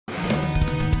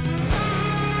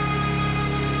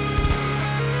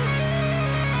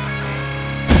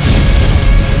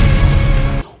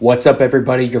What's up,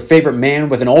 everybody? Your favorite man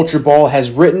with an Ultra Ball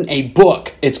has written a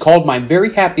book. It's called My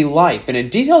Very Happy Life, and it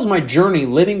details my journey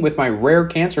living with my rare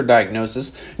cancer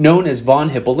diagnosis known as von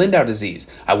Hippel-Lindau disease.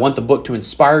 I want the book to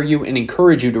inspire you and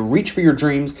encourage you to reach for your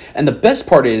dreams, and the best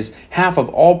part is, half of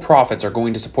all profits are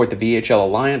going to support the VHL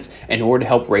Alliance in order to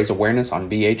help raise awareness on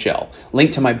VHL.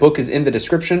 Link to my book is in the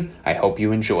description. I hope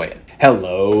you enjoy it.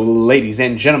 Hello, ladies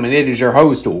and gentlemen. It is your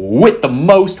host with the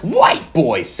most, White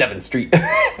Boy 7th Street.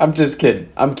 I'm just kidding.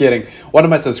 I'm kidding. One of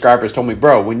my subscribers told me,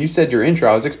 bro, when you said your intro,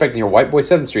 I was expecting your White Boy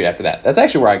 7th Street after that. That's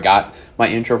actually where I got my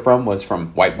intro from, was from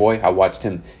White Boy. I watched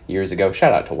him years ago.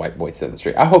 Shout out to White Boy 7th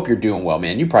Street. I hope you're doing well,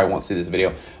 man. You probably won't see this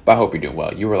video, but I hope you're doing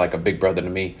well. You were like a big brother to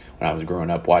me when I was growing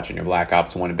up watching your Black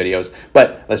Ops 1 videos.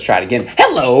 But let's try it again.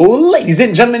 Hello, ladies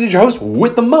and gentlemen. It's your host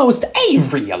with the most,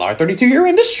 Avery LR32 here,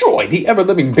 and destroy the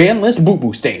ever-living ban list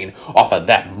boo-boo stain off of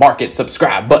that market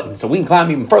subscribe button so we can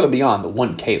climb even further beyond the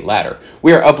 1K ladder.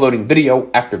 We are uploading video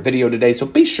after video today, so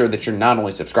be sure that you're not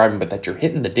only subscribing, but that you're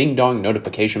hitting the ding-dong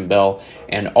notification bell.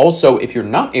 And also, if you're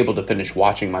not able to finish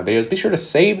watching my videos, be sure to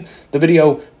save the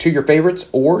video to your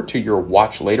favorites or to your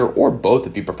watch later, or both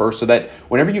if you prefer, so that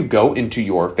whenever you go into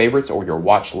your favorites or your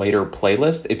watch later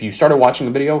playlist, if you started watching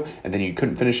the video and then you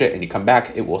couldn't finish it and you come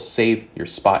back, it will save your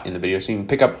spot in the video so you can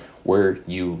pick up where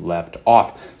you left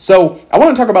off. So I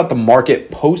want to talk about the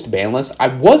market post ban list. I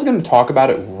was going to talk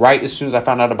about it right as soon as I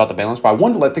found out about the ban list, but I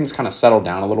wanted to let things kind of settle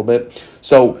down a little bit.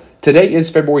 So today is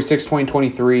February 6,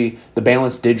 2023. The ban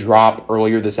list did drop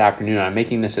earlier this afternoon. I'm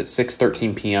making this at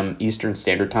 6:13 p.m. Eastern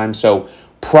Standard Time. So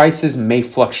prices may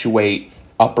fluctuate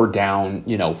up or down,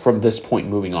 you know, from this point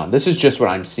moving on. This is just what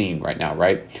I'm seeing right now,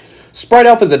 right? Sprite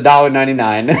Elf is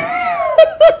 $1.99.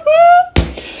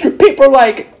 People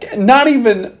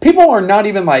are not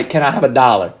even like, can I have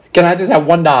 $1? Can I just have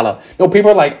 $1? No,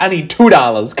 people are like, I need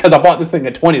 $2 because I bought this thing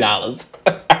at $20.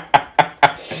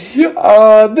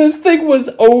 This thing was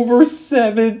over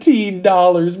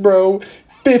 $17, bro.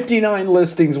 59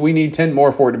 listings. We need 10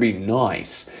 more for it to be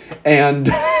nice. And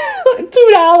 $2.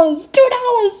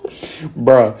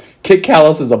 Bruh, Kit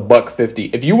Callus is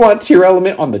 $1.50. If you want tier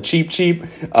element on the cheap,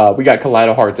 we got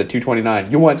Kaleido Hearts at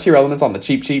 $2.29. You want tier elements on the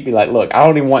cheap, be like, look, I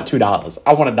don't even want $2.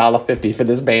 I want $1.50 for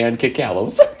this band, Kit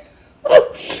Callus.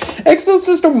 Exo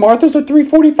Sister Marthas are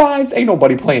 $3.45s. Ain't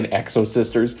nobody playing Exo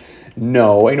Sisters.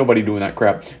 No, ain't nobody doing that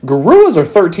crap. Gorillas are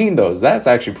 13 those. That's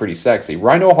actually pretty sexy.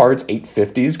 Rhino Hearts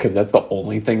 850s, because that's the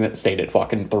only thing that stayed at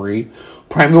fucking 3.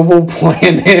 Primeval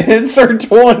Planets are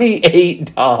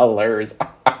 $28.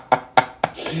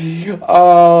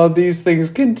 Oh, these things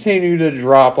continue to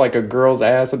drop like a girl's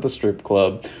ass at the strip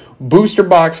club. Booster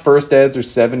Box First Eds are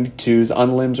 72s.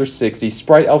 Unlims are 60.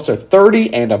 Sprite Elves are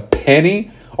 30 and a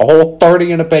penny. A whole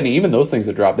 30 and a penny. Even those things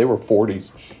that dropped, they were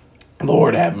 40s.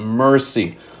 Lord have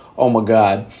mercy. Oh my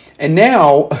God. And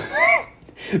now,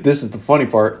 this is the funny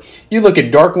part. You look at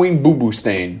Darkwing Boo Boo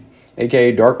Stain,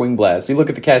 aka Darkwing Blast. You look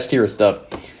at the Kashtira stuff.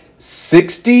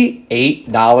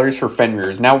 $68 for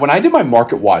Fenrir's. Now, when I did my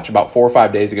market watch about 4 or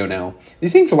 5 days ago now,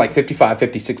 these things were like 55,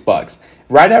 56 bucks.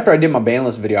 Right after I did my ban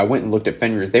list video, I went and looked at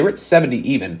Fenrir's. They were at 70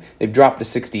 even. They've dropped to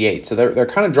 68, so they're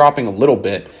kind of dropping a little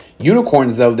bit.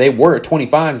 Unicorns, though, they were at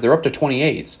 25s. They're up to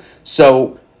 28s.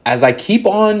 So, as I keep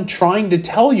on trying to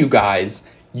tell you guys,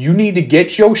 you need to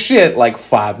get your shit like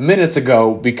 5 minutes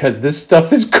ago, because this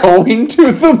stuff is going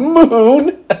to the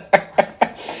moon.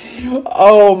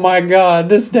 Oh my God,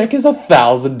 this deck is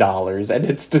 $1,000 and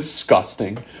it's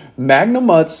disgusting.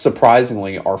 Magnamuts,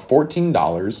 surprisingly, are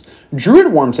 $14.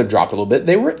 Druid Worms have dropped a little bit.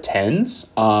 They were at 10s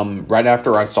right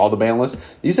after I saw the ban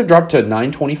list. These have dropped to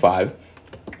 $9.25.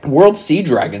 World Sea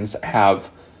Dragons have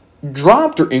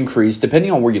dropped or increased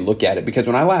depending on where you look at it, because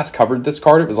when I last covered this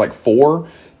card, it was like 4,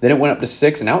 then it went up to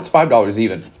 6, and now it's $5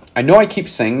 even. I know I keep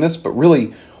saying this, but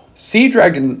really, Sea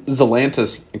Dragon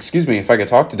Zelantis, excuse me if I could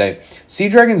talk today, Sea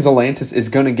Dragon Zelantis is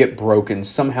going to get broken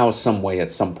somehow, some way at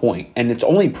some point, and it's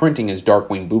only printing as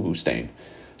Darkwing Boo Boo Stain.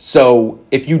 So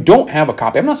if you don't have a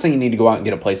copy, I'm not saying you need to go out and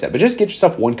get a playset, but just get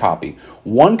yourself one copy.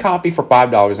 One copy for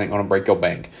 $5 ain't going to break your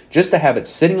bank, just to have it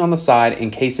sitting on the side in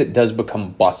case it does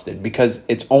become busted, because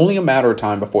it's only a matter of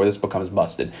time before this becomes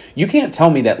busted. You can't tell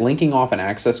me that linking off an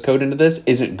access code into this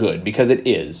isn't good, because it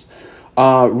is.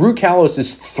 Rukalos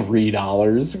is $3.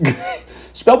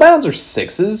 Spellbounds are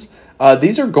 6s.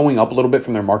 These are going up a little bit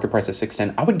from their market price at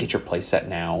 $6.10. I would get your playset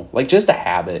now, like just to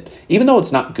have it. Even though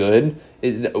it's not good,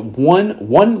 is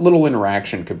one little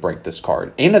interaction could break this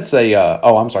card. And it's a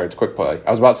oh, I'm sorry, it's a quick play. I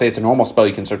was about to say it's a normal spell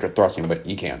you can search with thrusting, but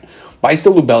you can't.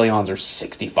 Bystal Lubellions are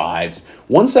 65s.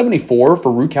 174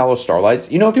 for Rukalos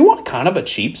Starlights. You know, if you want kind of a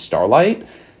cheap Starlight,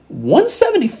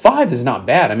 175 is not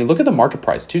bad. I mean, look at the market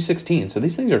price, 216. So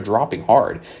these things are dropping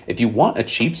hard. If you want a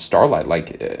cheap Starlight,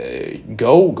 like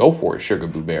go for it, Sugar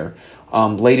Boo Bear.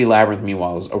 Lady Labyrinth,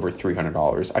 meanwhile, is over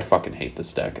 $300. I fucking hate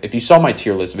this deck. If you saw my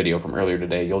tier list video from earlier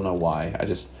today, you'll know why.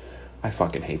 I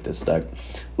fucking hate this deck.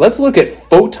 Let's look at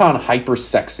Photon Hyper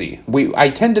Sexy.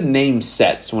 I tend to name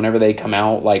sets whenever they come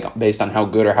out, like based on how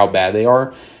good or how bad they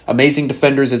are. Amazing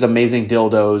Defenders is Amazing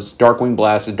Dildos. Darkwing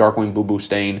Blast is Darkwing Boo Boo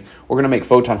Stain. We're going to make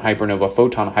Photon Hypernova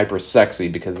Photon Hyper Sexy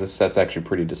because this set's actually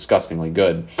pretty disgustingly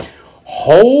good.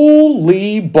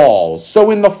 Holy balls.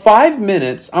 So in the 10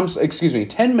 minutes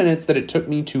that it took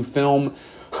me to film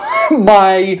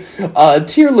my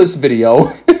tier list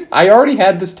video, I already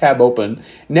had this tab open.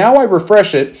 Now I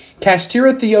refresh it.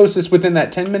 Kashtira Theosis within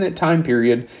that 10-minute time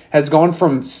period has gone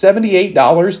from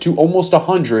 $78 to almost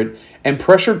 $100. And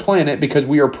Pressured Planet, because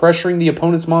we are pressuring the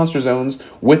opponent's monster zones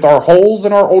with our holes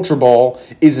in our Ultra Ball,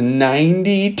 is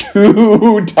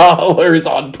 $92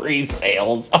 on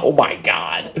pre-sales. Oh my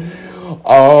god.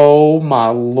 Oh my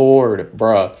lord,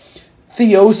 bruh.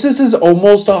 Theosis is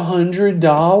almost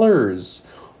 $100.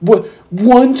 What,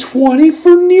 120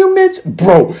 for near mids?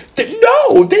 Bro,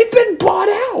 no, they've been bought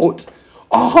out.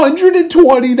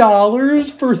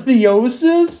 $120 for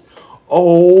Theosis?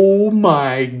 Oh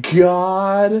my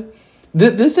god.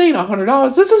 This ain't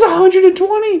 $100. This is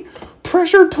 $120.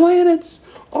 Pressured Planets.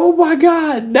 Oh my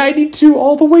god. 92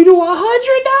 all the way to $100.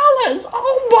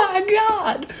 Oh my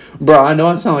god. Bro, I know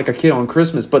I sound like a kid on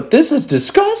Christmas, but this is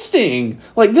disgusting.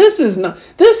 Like, this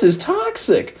is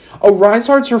toxic. Oh, Rise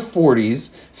Hearts are 40s.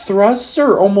 Thrusts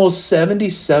are almost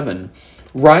 77.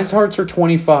 Rise Hearts are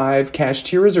 25.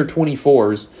 Kashtiras are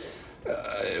 24s.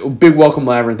 Big Welcome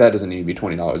Labyrinth, that doesn't need to be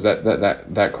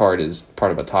 $20. That card is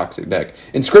part of a toxic deck.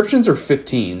 Inscriptions are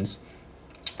 15s.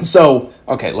 So,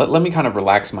 okay, let me kind of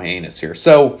relax my anus here.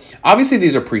 So, obviously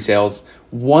these are pre-sales.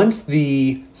 Once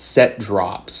the set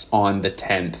drops on the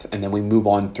 10th, and then we move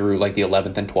on through like the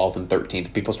 11th and 12th and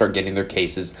 13th, people start getting their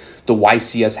cases. The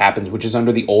YCS happens, which is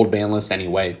under the old ban list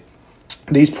anyway.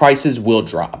 These prices will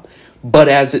drop. But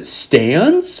as it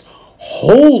stands,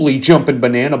 holy jumping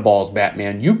banana balls,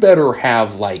 Batman. You better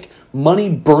have like money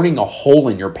burning a hole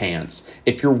in your pants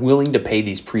if you're willing to pay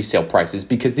these pre-sale prices,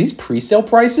 because these pre-sale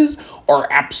prices are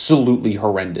absolutely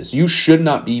horrendous. You should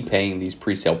not be paying these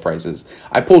pre-sale prices.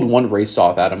 I pulled one race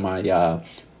off out of my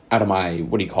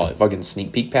what do you call it, fucking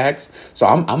sneak peek packs. So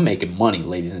I'm making money,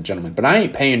 ladies and gentlemen, but I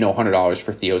ain't paying no $100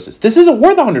 for Theosis. This isn't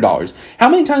worth $100. How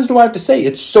many times do I have to say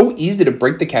it's so easy to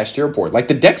break the Kashtira board? Like,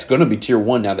 the deck's gonna be tier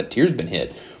 1 now that tier's been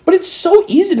hit, but it's so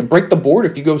easy to break the board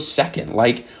if you go second.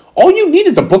 Like, all you need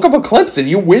is a Book of Eclipse and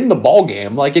you win the ball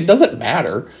game. Like, it doesn't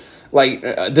matter. Like,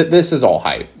 this is all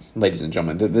hype, ladies and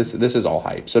gentlemen. This is all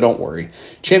hype, so don't worry.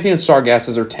 Champion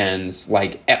Sargasses are 10s.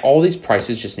 Like, all these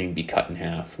prices just need to be cut in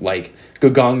half. Like,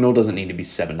 Gagongnol doesn't need to be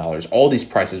 $7. All these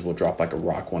prices will drop like a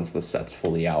rock once the set's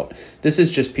fully out. This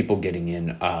is just people getting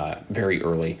in very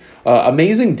early.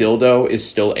 Amazing Dildo is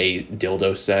still a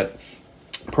dildo set.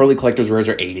 Pearly Collector's Rares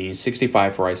are 80s,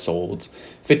 65 for Isolds,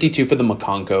 52 for the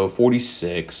Makonko,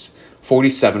 46,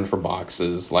 47 for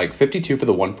boxes, like 52 for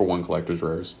the 1-for-1 Collector's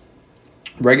Rares.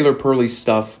 Regular Pearly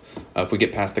stuff, if we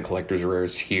get past the Collector's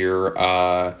Rares here,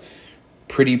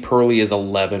 Pretty Pearly is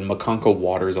 11, Makonko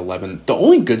Water is 11. The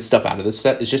only good stuff out of this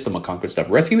set is just the Makonko stuff.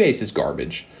 Rescue Ace is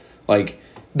garbage. Like,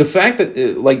 the fact that,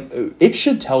 it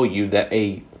should tell you that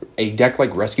a deck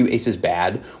like Rescue Ace is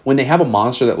bad when they have a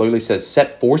monster that literally says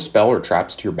set 4 spell or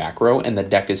traps to your back row and the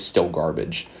deck is still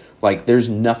garbage. Like, there's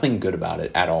nothing good about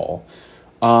it at all.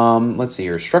 Let's see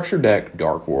here. Structure deck,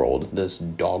 Dark World. This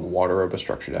dog water of a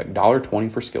structure deck.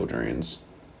 $1.20 for Skill Drains.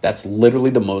 That's literally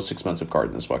the most expensive card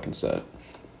in this fucking set.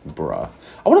 Bruh.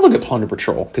 I want to look at Plunder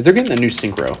Patrol, because they're getting the new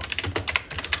Synchro.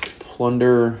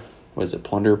 Plunder, what is it?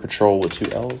 Plunder Patrol with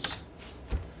 2 L's?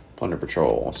 Plunder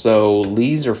Patrol. So,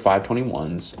 Lees are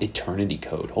 521s. Eternity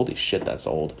Code. Holy shit, that's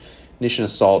old. Nation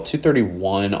Assault,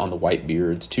 231 on the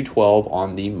Whitebeards, 212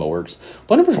 on the Moworks.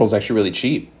 Plunder Patrol is actually really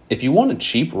cheap. If you want a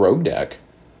cheap rogue deck,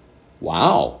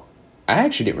 wow. I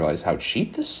actually didn't realize how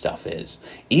cheap this stuff is.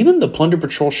 Even the Plunder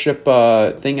Patrol ship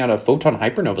thing out of Photon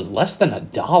Hypernova is less than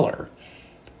 $1.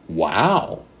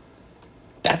 Wow.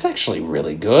 That's actually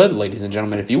really good, ladies and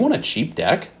gentlemen. If you want a cheap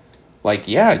deck, like,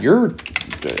 yeah,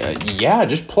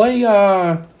 just play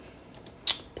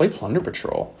Plunder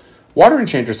Patrol. Water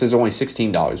Enchantress is only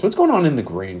 $16. What's going on in the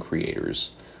Grand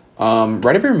Creators?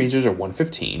 Red of Air Measers are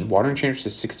 $115. Water Enchantress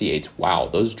is $68. Wow,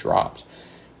 those dropped.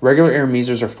 Regular Air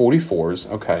Measers are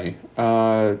 $44s. Okay.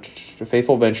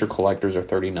 Faithful Venture Collectors are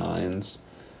 $39s.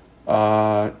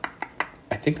 I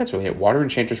think that's really it. Water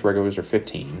Enchantress regulars are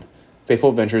 $15.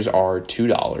 Faithful Adventures are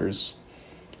 $2.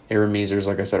 Aramezers,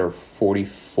 like I said, are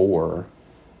 44.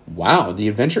 Wow, the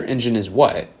Adventure Engine is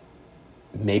what?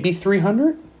 Maybe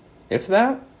 300? If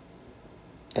that?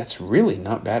 That's really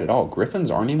not bad at all. Griffins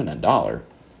aren't even $1.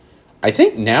 I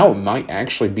think now might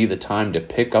actually be the time to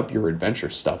pick up your adventure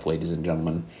stuff, ladies and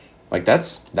gentlemen. Like,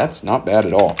 that's not bad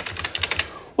at all.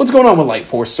 What's going on with Light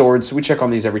Force Swords? We check on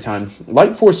these every time.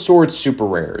 Light Force Swords super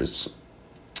rares.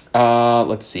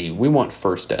 Let's see. We want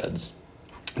first eds.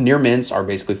 Near mints are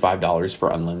basically $5 for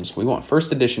unlims. We want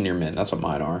first edition near mint. That's what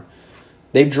mine are.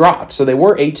 They've dropped. So they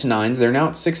were 8 to 9s. They're now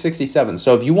at 667.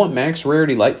 So if you want max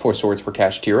rarity Light Force Swords for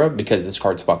Kashtira, because this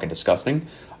card's fucking disgusting,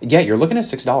 yeah, you're looking at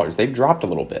 $6. They've dropped a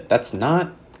little bit. That's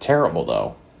not terrible,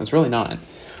 though. That's really not.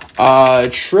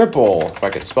 Triple, if I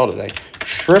could spell today,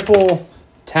 triple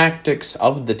Tactics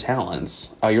of the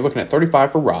Talents. You're looking at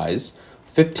 35 for Rise,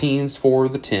 15s for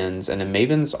the 10s, and the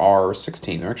Mavens are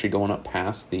 16. They're actually going up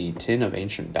past the 10 of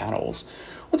Ancient Battles.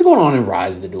 What's going on in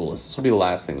Rise of the Duelist? This will be the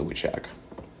last thing that we check.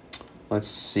 Let's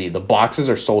see. The boxes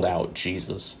are sold out.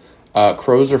 Jesus.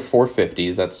 Crows are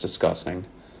 450s. That's disgusting.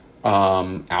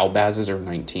 Albazes are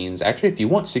 19s. Actually, if you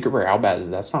want secret rare Albazes,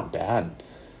 that's not bad.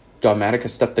 Dogmatica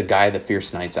stuffed the Guy of the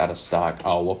Fierce Knights out of stock.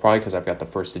 Oh, well, probably because I've got the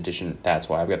first edition. That's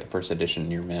why I've got the first edition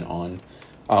near mint on.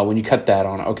 When you cut that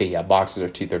on, okay, yeah, boxes are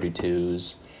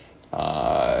 232s.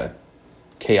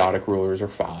 Chaotic Rulers are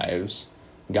 5s.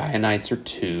 Gaia Knights are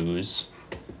 2s.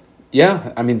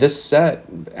 Yeah, I mean, this set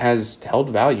has held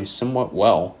value somewhat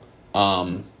well.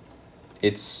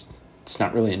 It's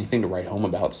not really anything to write home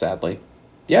about, sadly.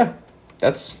 Yeah,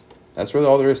 that's really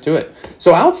all there is to it.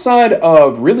 So outside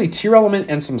of really tier element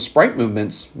and some sprite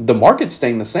movements, the market's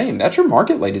staying the same. That's your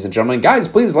market, ladies and gentlemen. Guys,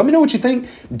 please let me know what you think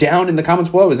down in the comments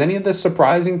below. Is any of this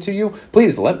surprising to you?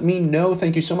 Please let me know.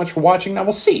 Thank you so much for watching, and I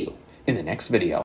will see you in the next video.